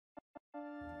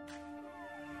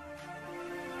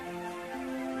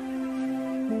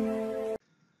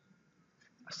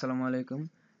আসসালামু আলাইকুম।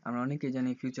 আমরা অনেকেই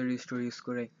জানি ফিউচার রিস্টোর ইউজ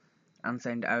করে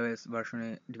আনসাইন্ড iOS ভার্সনে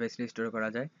ডিভাইস রিস্টোর করা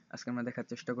যায়। আজকে আমরা দেখার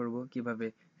চেষ্টা করব কিভাবে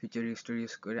ফিউচার রিস্টোর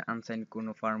ইউজ করে আনসাইন্ড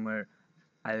কোনো ফার্মওয়্যার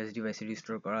iOS ডিভাইসে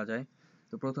রিস্টোর করা যায়।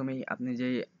 তো প্রথমেই আপনি যে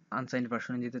আনসাইন্ড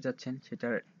ভার্সনে যেতে চাচ্ছেন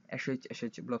সেটার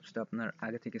SSH ব্লবসটা আপনার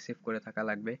আগে থেকে সেভ করে থাকা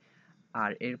লাগবে।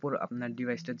 আর এরপর আপনার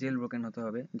ডিভাইসটা জেল ব্রোকেন হতে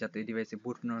হবে যাতে ডিভাইসে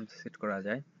বুট নট সেট করা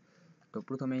যায়। তো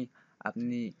প্রথমেই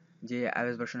আপনি যে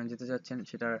iOS ভার্সনে যেতে চাচ্ছেন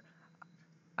সেটার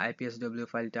IPSW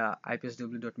ফাইলটা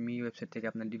ipsw.me ওয়েবসাইট থেকে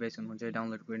আপনার ডিভাইস অনুযায়ী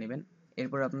ডাউনলোড করে নেবেন।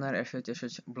 এরপর আপনার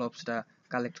SSH ব্লবসটা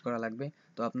কালেক্ট করা লাগবে।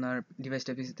 তো আপনার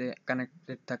ডিভাইসটা পিসিতে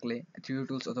কানেক্টেড থাকলে 3D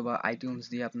টুলস অথবা iTunes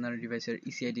দিয়ে আপনার ডিভাইসের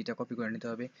ECIDটা কপি করে নিতে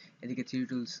হবে। এদিকে 3D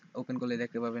টুলস ওপেন করলে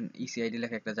দেখতে পাবেন ECID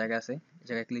লেখা একটা জায়গা আছে, এই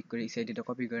জায়গায় ক্লিক করে ECIDটা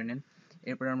কপি করে নেন।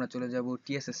 এরপর আমরা চলে যাব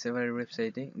TSSSaver এর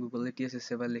ওয়েবসাইটে। গুগলে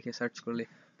TSSSaver লিখে সার্চ করলে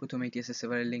প্রথমেই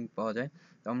TSSSaver এর লিঙ্ক পাওয়া যায়।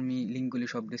 তো আমি লিঙ্কগুলি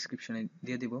সব ডেসক্রিপশনে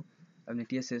দিয়ে দিব। আপনি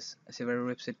TSSSaver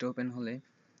ওয়েবসাইটটা ওপেন হলে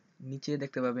নিচে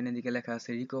দেখতে পাবেন এদিকে লেখা আছে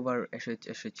রিকভার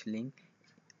SSH লিঙ্ক,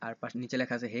 আর নিচে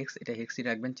লেখা আছে হেক্স, এটা হেক্সই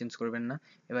রাখবেন, চেঞ্জ করবেন না।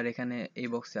 এবার এখানে এই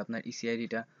বক্সে আপনার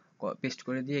ECIDটা পেস্ট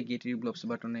করে দিয়ে গেট রিব্লবস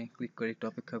বাটনে ক্লিক করে একটু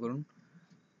অপেক্ষা করুন।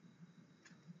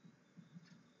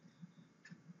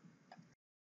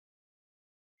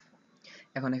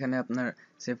 এখন এখানে আপনার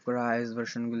সেভ করা iOS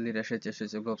ভার্সনগুলির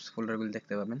SSH ব্লবস ফোল্ডারগুলি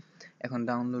দেখতে পাবেন। এখন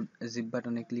ডাউনলোড জিপ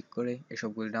বাটনে ক্লিক করে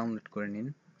এসবগুলি ডাউনলোড করে নিন।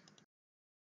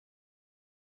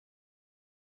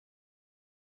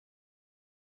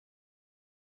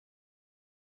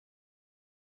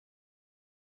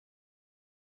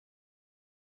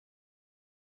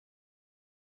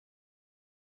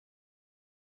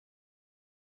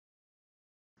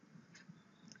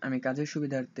 আমি কাজের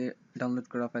সুবিধার্থে ডাউনলোড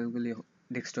করা ফাইলগুলি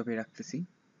ডেস্কটপে রাখতেছি।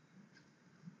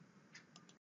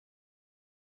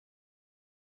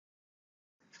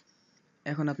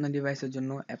 এখন আপনার ডিভাইসের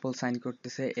জন্য অ্যাপল সাইন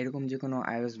করতেছে এরকম যে কোনো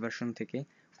iOS ভার্সন থেকে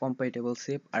কম্প্যাটেবল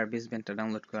সেপ আর বেসব্যান্ডটা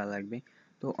ডাউনলোড করা লাগবে।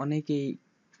 তো অনেকেই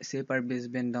সেপ আর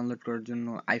বেসব্যান্ড ডাউনলোড করার জন্য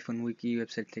আইফোন উইকি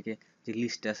ওয়েবসাইট থেকে যে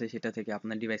লিস্ট আছে সেটা থেকে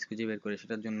আপনার ডিভাইস খুঁজে বের করে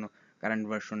সেটার জন্য কারেন্ট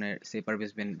ভার্সনের সেপ আর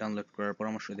বেসব্যান্ড ডাউনলোড করার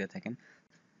পরামর্শ দিয়ে থাকেন।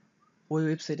 ওই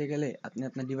ওয়েবসাইটে গেলে আপনি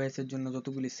আপনার ডিভাইসের জন্য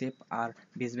যতগুলি সেপ আর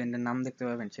বেসব্যান্ডের নাম দেখতে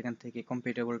পাবেন, সেখান থেকে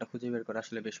কম্প্যাটেবলটা খুঁজে বের করা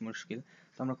আসলে বেশ মুশকিল।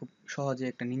 তো আমরা খুব সহজে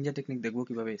একটা নিনজা টেকনিক দেখবো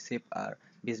কিভাবে সেপ আর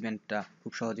বেসব্যান্ডটা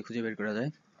খুব সহজে খুঁজে বের করা যায়।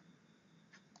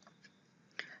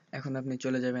 এখন আপনি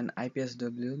চলে যাবেন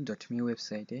ipsw.me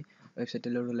ওয়েবসাইটে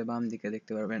লোড হলে বাম দিকে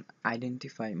দেখতে পারবেন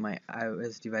আইডেন্টিফাই মাই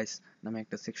iOS ডিভাইস নামে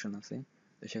একটা সেকশন আছে।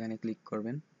 তো সেখানে ক্লিক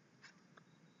করবেন।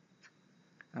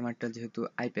 আমারটা যেহেতু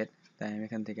আইপ্যাড তাই আমি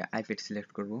এখান থেকে আইপ্যাড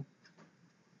সিলেক্ট করব।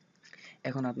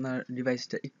 এখন আপনার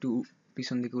ডিভাইসটা একটু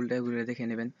পিছন দিকে উল্টায় ঘুরে দেখে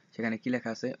নেবেন সেখানে কি লেখা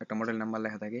আছে, একটা মডেল নাম্বার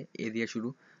লেখা থাকে এ দিয়ে শুরু।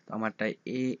 তো আমারটায়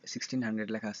A1600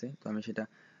 লেখা আছে, তো আমি সেটা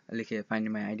লিখে ফাইন্ড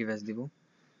মাই iDevice দিব।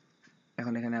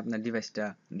 এখন এখানে আপনার ডিভাইসটা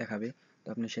দেখাবে, তো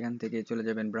আপনি সেখান থেকে চলে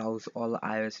যাবেন ব্রাউজ অল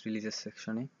iOS রিলিজেস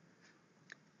সেকশনে।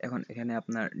 এখন এখানে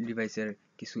আপনার ডিভাইসের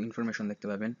কিছু ইনফরমেশন দেখতে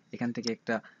পাবেন। এখান থেকে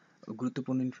একটা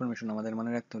গুরুত্বপূর্ণ ইনফরমেশন আমাদের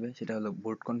মনে রাখতে হবে, সেটা হলো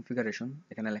বোর্ড কনফিগারেশন।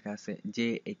 এখানে লেখা আছে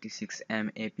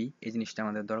J86MAP, এই জিনিসটা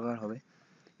আমাদের দরকার হবে।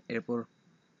 এরপর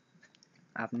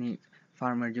আপনি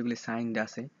ফার্মওয়্যার যেগুলি সাইন্ড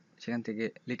আছে সেখান থেকে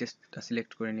লেটেস্টটা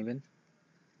সিলেক্ট করে নেবেন।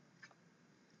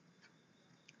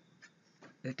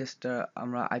 লেটেস্টটা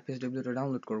আমরা IPSW-টা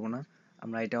ডাউনলোড করব না,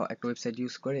 আমরা এটা একটা ওয়েবসাইট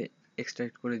ইউজ করে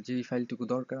এক্সট্রাক্ট করে যেই ফাইলটুকু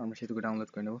দরকার আমরা সেটুকু ডাউনলোড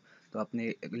করে নেব। তো আপনি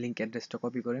লিঙ্ক অ্যাড্রেসটা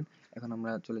কপি করেন। এখন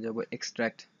আমরা চলে যাব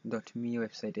extract.me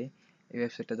ওয়েবসাইটে। এই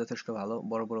ওয়েবসাইটটা যথেষ্ট ভালো,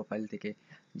 বড় বড় ফাইল থেকে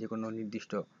যে কোনো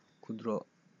নির্দিষ্ট ক্ষুদ্র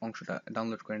অংশটা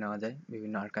ডাউনলোড করে নেওয়া যায়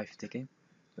বিভিন্ন আর্কাইভ থেকে।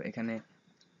 তো এখানে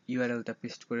ইউআরএলটা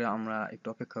পেস্ট করে আমরা একটু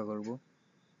অপেক্ষা করব।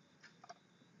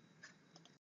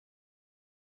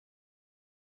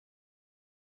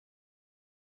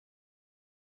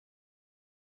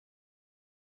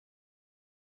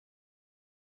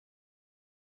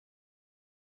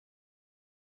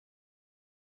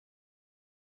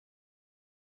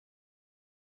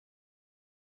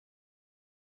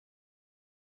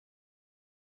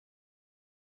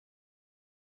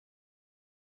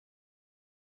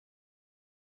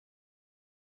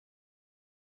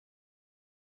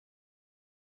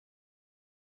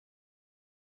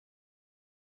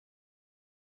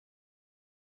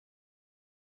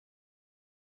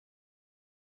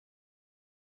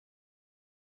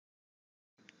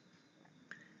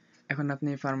 এখন আপনি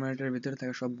ফার্মওয়্যারটার ভিতরে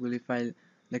থাকা সবগুলি ফাইল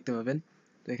দেখতে পাবেন।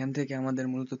 তো এখান থেকে আমাদের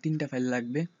মূলত 3টা ফাইল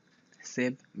লাগবে,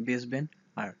 সেভ, বেসব্যান্ড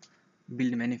আর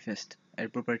বিল্ড ম্যানিফেস্ট এর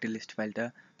প্রপার্টি লিস্ট ফাইলটা।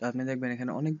 তো আপনি দেখবেন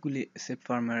এখানে অনেকগুলি সেভ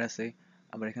ফার্মওয়্যার আছে,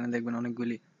 আবার এখানে দেখবেন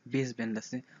অনেকগুলি বেসব্যান্ড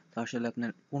আছে। তো আসলে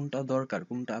আপনার কোনটা দরকার,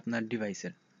 কোনটা আপনার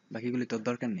ডিভাইসের, বাকিগুলি তো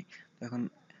দরকার নেই। তো এখন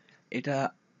এটা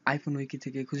আইফোন উইকি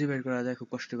থেকে খুঁজে বের করা যায় খুব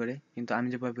কষ্ট করে, কিন্তু আমি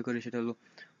যেভাবে করি সেটা হলো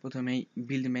প্রথমেই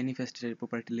বিল্ড ম্যানিফেস্টের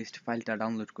প্রপার্টি লিস্ট ফাইলটা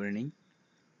ডাউনলোড করে নিই।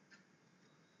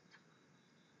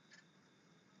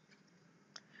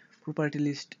 প্রপার্টি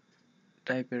লিস্ট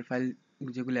টাইপের ফাইল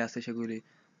যেগুলি আছে সেগুলি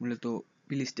মূলত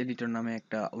প্লিস্ট এডিটর নামে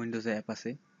একটা উইন্ডোজে অ্যাপ আছে,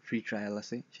 ফ্রি ট্রায়াল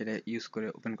আছে, সেটা ইউজ করে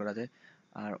ওপেন করা যায়।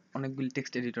 আর অনেকগুলি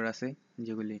টেক্সট এডিটর আছে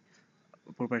যেগুলি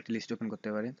প্রপার্টি লিস্ট ওপেন করতে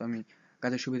পারে। তো আমি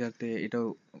কাজের সুবিধার্থে এটাও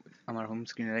আমার হোম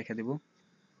স্ক্রিনে রেখে দেব।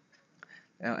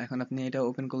 এখন আপনি এটা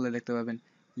ওপেন করলে দেখতে পাবেন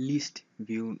লিস্ট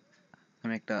ভিউ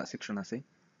নামে একটা সেকশন আছে,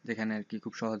 যেখানে আর কি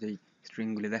খুব সহজেই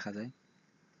স্ট্রিংগুলি দেখা যায়।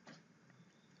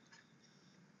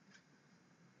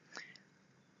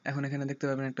 এখন এখানে দেখতে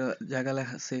পাবেন একটা জায়গা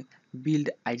লেখা আছে বিল্ড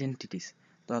আইডেন্টিটিস।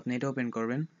 তো আপনি এটা ওপেন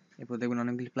করবেন, এরপর দেখবেন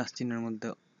অনেকগুলি প্লাস চিহ্নের মধ্যে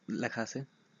লেখা আছে,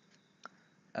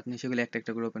 আপনি সেগুলি একটা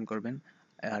একটা করে ওপেন করবেন।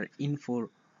 আর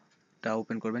ইনফোটা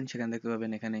ওপেন করবেন, সেখানে দেখতে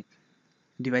পাবেন এখানে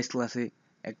ডিভাইস ক্লাসে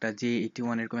একটা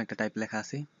J81 এরকম একটা টাইপ লেখা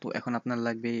আছে। তো এখন আপনার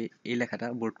লাগবে এই লেখাটা,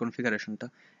 বোর্ড কনফিগারেশনটা।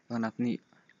 এখন আপনি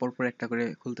পরপর একটা করে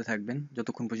খুলতে থাকবেন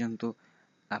যতক্ষণ পর্যন্ত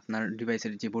আপনার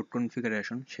ডিভাইসের যে বোর্ড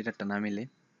কনফিগারেশন সেটারটা না মিলে।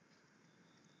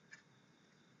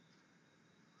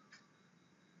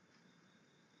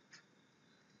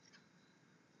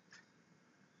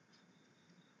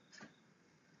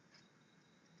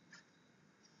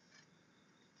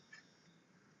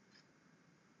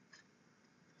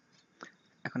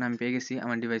 এখন আমি পেয়ে গেছি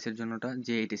আমার ডিভাইসের জন্যটা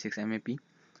J86 MAP।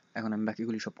 এখন আমি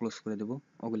বাকিগুলি সব ক্লোজ করে দেবো,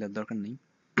 ওগুলি আর দরকার নেই।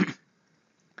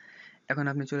 এখন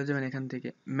আপনি চলে যাবেন এখান থেকে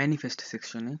ম্যানিফেস্ট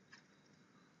সেকশনে,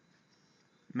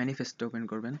 ম্যানিফেস্টটা ওপেন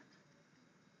করবেন।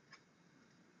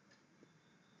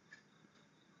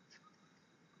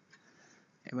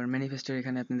 এবার ম্যানিফেস্টের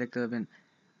এখানে আপনি দেখতে পাবেন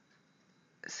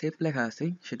সেভ লেখা আছে,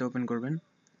 সেটা ওপেন করবেন।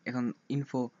 এখন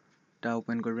ইনফোটা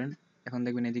ওপেন করবেন। এখন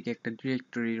দেখবেন এদিকে একটা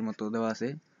ডিরেক্টরির মতো দেওয়া আছে,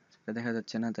 এটা দেখা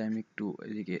যাচ্ছে না, তাই আমি একটু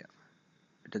এদিকে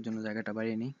এটার জন্য জায়গাটা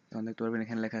বাড়িয়ে নিই। এখন দেখতে পারবেন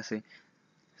এখানে লেখা আছে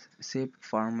সেভ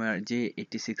ফার্মওয়্যার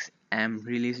J86M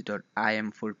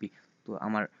release.im4p। তো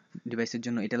আমার ডিভাইসের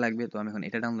জন্য এটা লাগবে, তো আমি এখন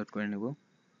এটা ডাউনলোড করে নেব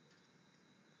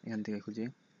এখান থেকে খুঁজে।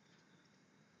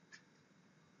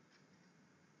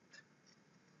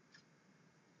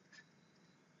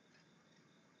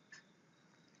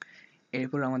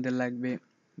 এরপর আমাদের লাগবে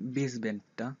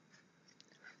বেসব্যান্ডটা।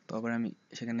 তো আবার আমি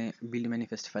সেখানে বিল্ড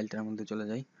ম্যানিফেস্ট ফাইলটার মধ্যে চলে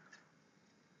যাই।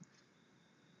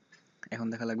 এখন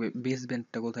দেখা লাগবে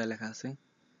বেসব্যান্ডটা কোথায় লেখা আছে,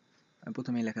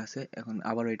 প্রথমেই লেখা আছে। এখন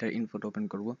আবার এটার ইনফোটা ওপেন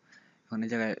করব। এখন এই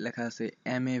জায়গায় লেখা আছে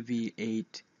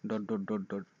MAV8 dot dot dot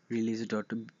dot release dot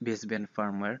baseband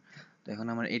firmware. তো এখন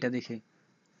আমার এটা দেখে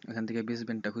এখান থেকে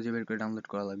বেসব্যান্ডটা খুঁজে বের করে ডাউনলোড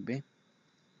করা লাগবে।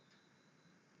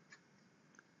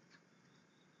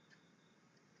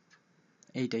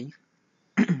 এইটাই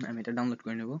আমি এটা ডাউনলোড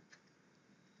করে নেব।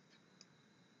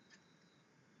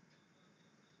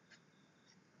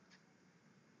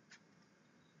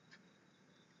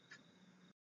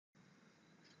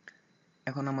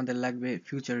 এখন আমাদের লাগবে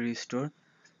ফিউচার রিস্টোর।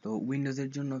 তো উইন্ডোজের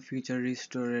জন্য ফিউচার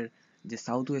রিস্টোরের যে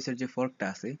সাউথ ওয়েসের যে ফর্কটা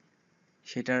আছে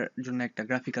সেটার জন্য একটা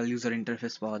গ্রাফিক্যাল ইউজার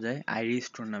ইন্টারফেস পাওয়া যায়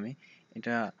iRestore নামে।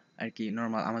 এটা আর কি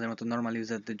নর্মাল, আমাদের মতো নর্মাল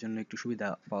ইউজারদের জন্য একটু সুবিধা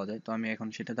পাওয়া যায়। তো আমি এখন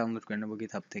সেটা ডাউনলোড করে নেব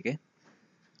গিটহাব থেকে।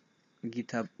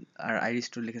 গিটহাব আর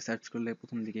iRestore লিখে সার্চ করলে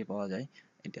প্রথম দিকেই পাওয়া যায়।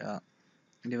 এটা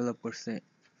ডেভেলপ করছে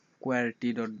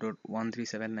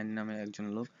QWERTY.1379 নামে একজন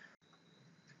লোক।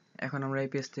 এখন আমরা এই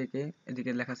পেজ থেকে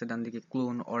এদিকে লেখা আছে ডান দিকে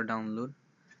ক্লোন অর ডাউনলোড,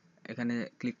 এখানে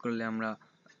ক্লিক করলে আমরা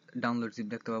ডাউনলোড জিপ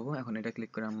দেখতে পাবো। এখন এটা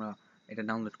ক্লিক করে আমরা এটা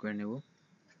ডাউনলোড করে নেব।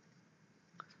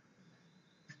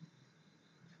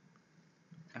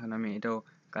 এখন আমি এটাও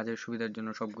কাজের সুবিধার জন্য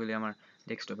সবগুলি আমার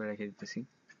ডেস্কটপে রেখে দিতেছি।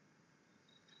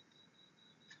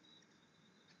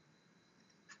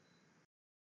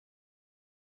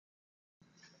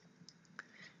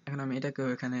 এখন আমি এটাকেও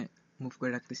এখানে মুভ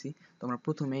করে রাখতেছি। তো আমরা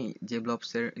প্রথমেই যে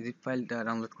ব্লবসের জিপ ফাইলটা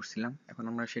ডাউনলোড করছিলাম, এখন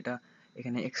আমরা সেটা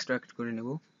এখানে এক্সট্রাক্ট করে নেব।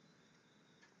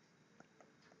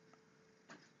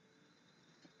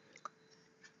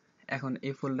 এখন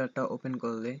এই ফোল্ডারটা ওপেন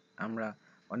করলে আমরা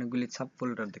অনেকগুলি সাব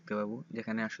ফোল্ডার দেখতে পাবো,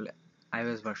 যেখানে আসলে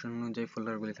iOS ভার্সন অনুযায়ী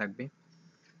ফোল্ডারগুলি থাকবে।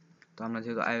 তো আমরা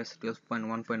যেহেতু iOS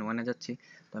 12.1.1 এ যাচ্ছি,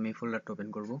 তো আমি এই ফোল্ডারটা ওপেন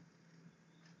করব।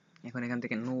 এখন এখান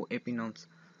থেকে নো এপিনন্স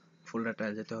ফোল্ডারটা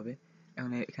যেতে হবে।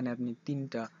 এখন এখানে আপনি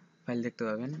তিনটা ফাইল দেখতে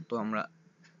পাবেন, তো আমরা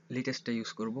লেটেস্টটা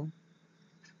ইউজ করব।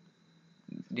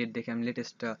 ডেট দেখে আমি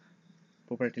লেটেস্টটা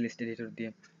প্রপার্টি লিস্ট এডিটর দিয়ে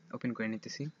ওপেন করে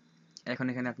নিতেছি। এখন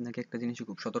এখানে আপনাকে একটা জিনিসে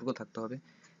খুব সতর্ক থাকতে হবে,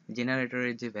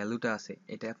 জেনারেটরের যে ভ্যালুটা আছে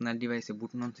এটা আপনার ডিভাইসে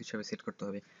বুট নন্স হিসেবে সেট করতে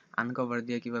হবে। আনকভার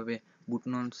দিয়ে কিভাবে বুট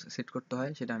নন্স সেট করতে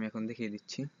হয় সেটা আমি এখন দেখিয়ে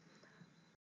দিচ্ছি।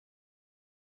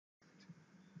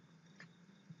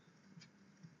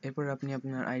 এরপর আপনি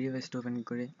আপনার iDevice ওপেন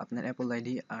করে আপনার অ্যাপল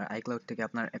আইডি আর আইক্লাউড থেকে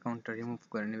আপনার অ্যাকাউন্টটা রিমুভ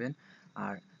করে নেবেন,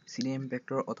 আর সিডিএম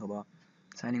ভেক্টর অথবা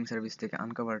সাইনিং সার্ভিস থেকে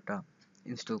আনকভারটা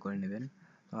ইনস্টল করে নেবেন।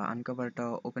 তো আনকভারটা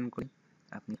ওপেন করে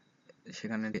আপনি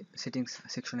সেখানে সেটিংস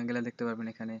সেকশনে গেলে দেখতে পারবেন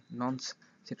এখানে ননস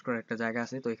সেট করার একটা জায়গা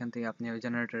আছে। তো এখান থেকে আপনি ওই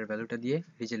জেনারেটরের ভ্যালুটা দিয়ে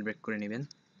রিজেল ব্রেক করে নেবেন।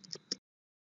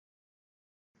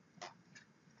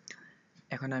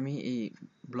 এখন আমি এই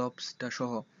ব্লবসটা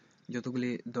সহ যতগুলি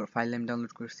ফাইল আমি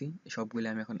ডাউনলোড করছি সবগুলি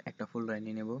আমি এখন একটা ফোল্ডারে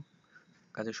নিয়ে নেব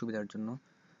কাজের সুবিধার জন্য।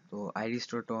 তো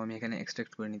iRestoreটাও আমি এখানে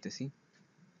এক্সট্রাক্ট করে নিতেছি।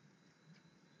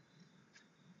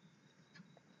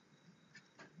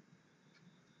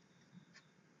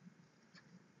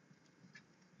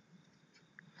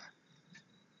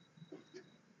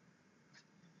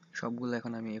 সবগুলো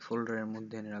এখন আমি এই ফোল্ডারের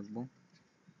মধ্যে এনে রাখবো।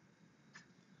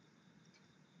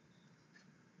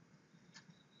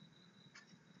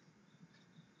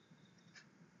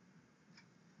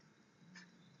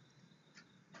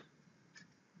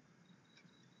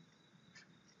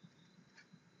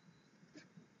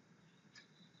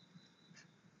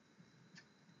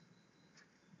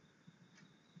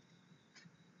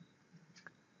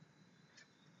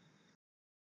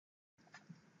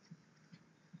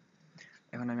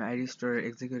 এখন আমি iRestore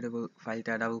এক্সিকিউটেবল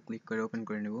ফাইলটা ডাবল ক্লিক করে ওপেন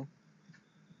করে নেব।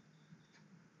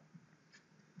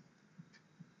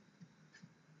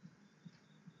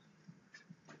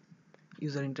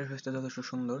 ইউজার ইন্টারফেসটা যথেষ্ট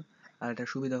সুন্দর। আর এটার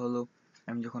সুবিধা হলো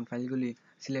আমি যখন ফাইলগুলি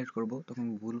সিলেক্ট করব তখন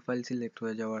ভুল ফাইল সিলেক্ট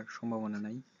হয়ে যাওয়ার সম্ভাবনা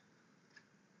নাই।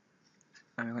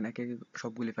 আমি এখন একে একে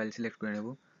সবগুলি ফাইল সিলেক্ট করে নেব।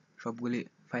 সবগুলি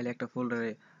ফাইল একটা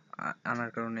ফোল্ডারে আনার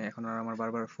কারণে এখন আর আমার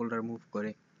বারবার ফোল্ডার মুভ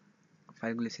করে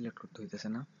ফাইলগুলি সিলেক্ট করতে হইতেছে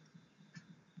না।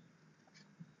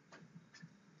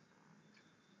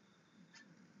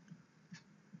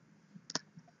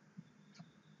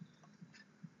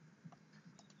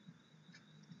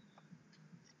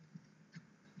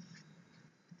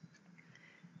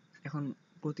 এখন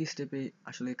প্রতি স্টেপে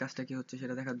আসলে কাজটা কি হচ্ছে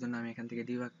সেটা দেখার জন্য আমি এখান থেকে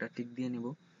ডিবাগটা টিক দিয়ে নিব।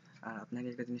 আর আপনাকে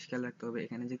একটা জিনিস খেয়াল রাখতে হবে,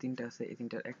 এখানে যে তিনটা আছে এই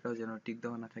তিনটার একটাও যেন টিক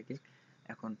দেওয়া না থাকে।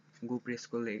 এখন গো প্রেস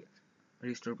করলে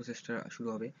রিস্টোর প্রসেসটা শুরু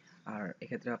হবে। আর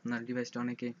এক্ষেত্রে আপনার ডিভাইসটা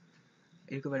অনেকে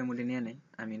রিকভারি মোডে নিয়ে নেয়,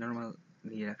 আমি নর্মাল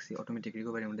দিয়ে রাখছি, অটোমেটিক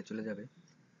রিকভারি মোডে চলে যাবে।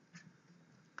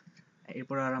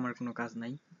 এরপর আর আমার কোনো কাজ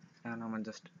নাই, এখন আমার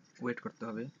জাস্ট ওয়েট করতে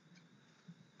হবে।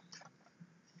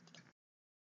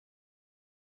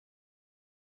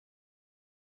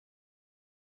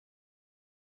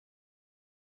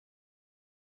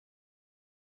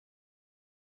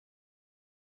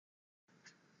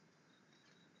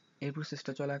 এই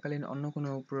প্রসেসটা চলাকালীন অন্য কোনো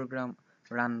প্রোগ্রাম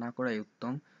রান না করাই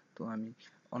উত্তম। তো আমি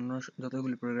অন্য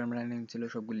যতগুলি প্রোগ্রাম রানিং ছিল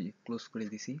সবগুলি ক্লোজ করে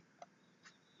দিছি।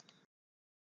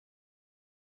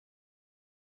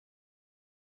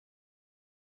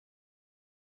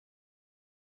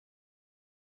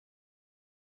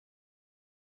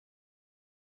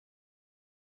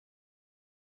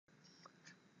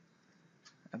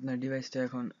 আপনার ডিভাইসটা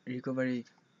এখন রিকভারি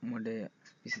মোডে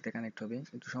পিসিতে কানেক্ট হবে,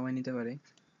 একটু সময় নিতে পারে।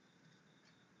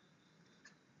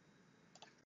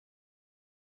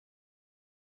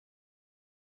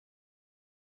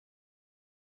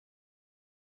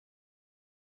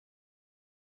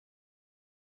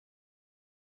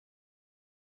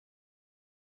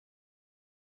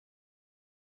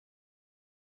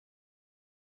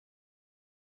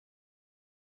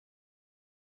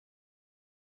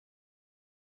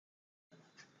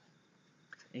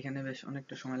 এখানে বেশ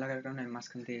অনেকটা সময় লাগার কারণে আমি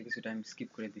মাঝখান থেকে কিছু টাইম স্কিপ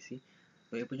করে দিছি।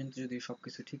 তো এ পর্যন্ত যদি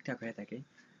সবকিছু ঠিকঠাক হয়ে থাকে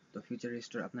তো ফিউচার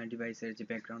রেস্টোর আপনার ডিভাইসের যে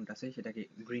ব্যাকগ্রাউন্ড আছে সেটাকে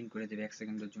গ্রিন করে দেবে 1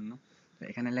 সেকেন্ডের জন্য। তো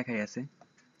এখানে লেখাই আছে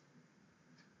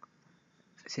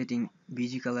সেটিং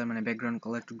BG color মানে background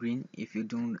colour two green, if you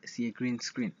don't see a green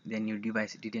screen then your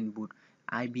device didn't boot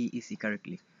IBEC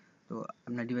correctly. তো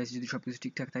আপনার ডিভাইসে যদি সবকিছু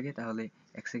ঠিকঠাক থাকে তাহলে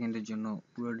 1 সেকেন্ডের জন্য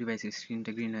পুরো ডিভাইসের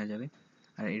স্ক্রিনটা গ্রিন হয়ে যাবে।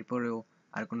 আর এরপরেও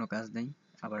আর কোনো কাজ নেই,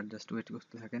 আবার জাস্ট ওয়েট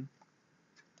করতে থাকেন।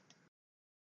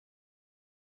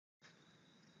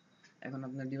 এখন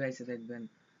আপনার ডিভাইসে দেখবেন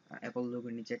অ্যাপল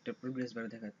লোগোর নিচে একটা প্রোগ্রেস বার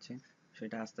দেখাচ্ছে,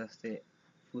 সেটা আস্তে আস্তে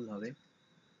ফুল হবে,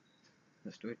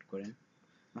 জাস্ট ওয়েট করেন।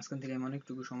 মাঝখান থেকে আমি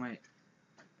অনেকটুকু সময়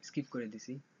স্কিপ করে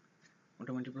দিছি,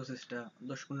 মোটামুটি প্রসেসটা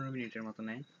 10-15 মিনিটের মতো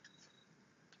নেয়।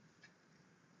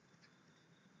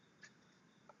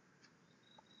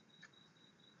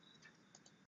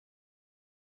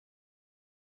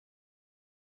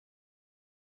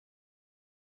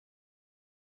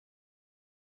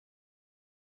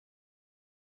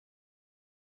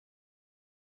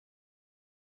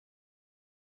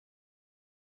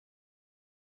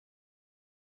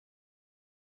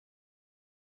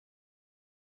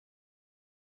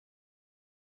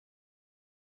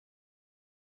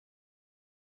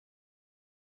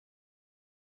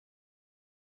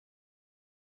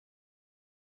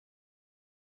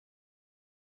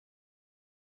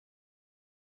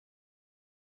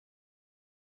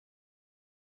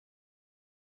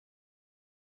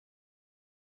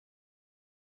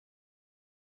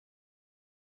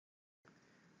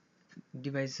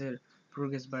 ডিভাইসের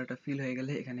প্রোগ্রেস বারটা ফিল হয়ে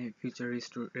গেলে এখানে ফিউচার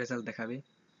রিস্টোর রেজাল্ট দেখাবে।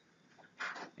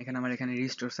 এখানে আমার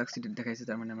রিস্টোর সাকসিডেড দেখাইছে,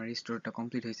 তার মানে আমার রিস্টোরটা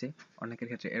কমপ্লিট হয়েছে। অনেকের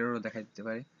ক্ষেত্রে এররও দেখা দিতে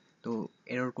পারে, তো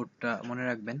এরর কোডটা মনে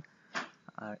রাখবেন।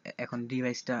 আর এখন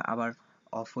ডিভাইসটা আবার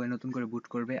অফ হয়ে নতুন করে বুট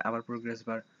করবে, আবার প্রোগ্রেস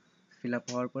বার ফিল আপ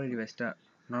হওয়ার পরে ডিভাইসটা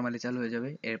নর্মালি চালু হয়ে যাবে।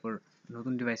 এরপর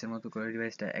নতুন ডিভাইসের মতো করে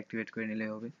ডিভাইসটা অ্যাক্টিভেট করে নিলে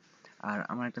হবে। আর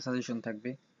আমার একটা সাজেশন থাকবে,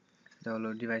 এটা হলো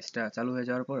ডিভাইসটা চালু হয়ে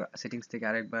যাওয়ার পর সেটিংস থেকে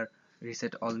আরেকবার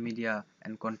reset all media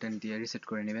and content দিয়ে রিসেট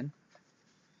করে নেবেন।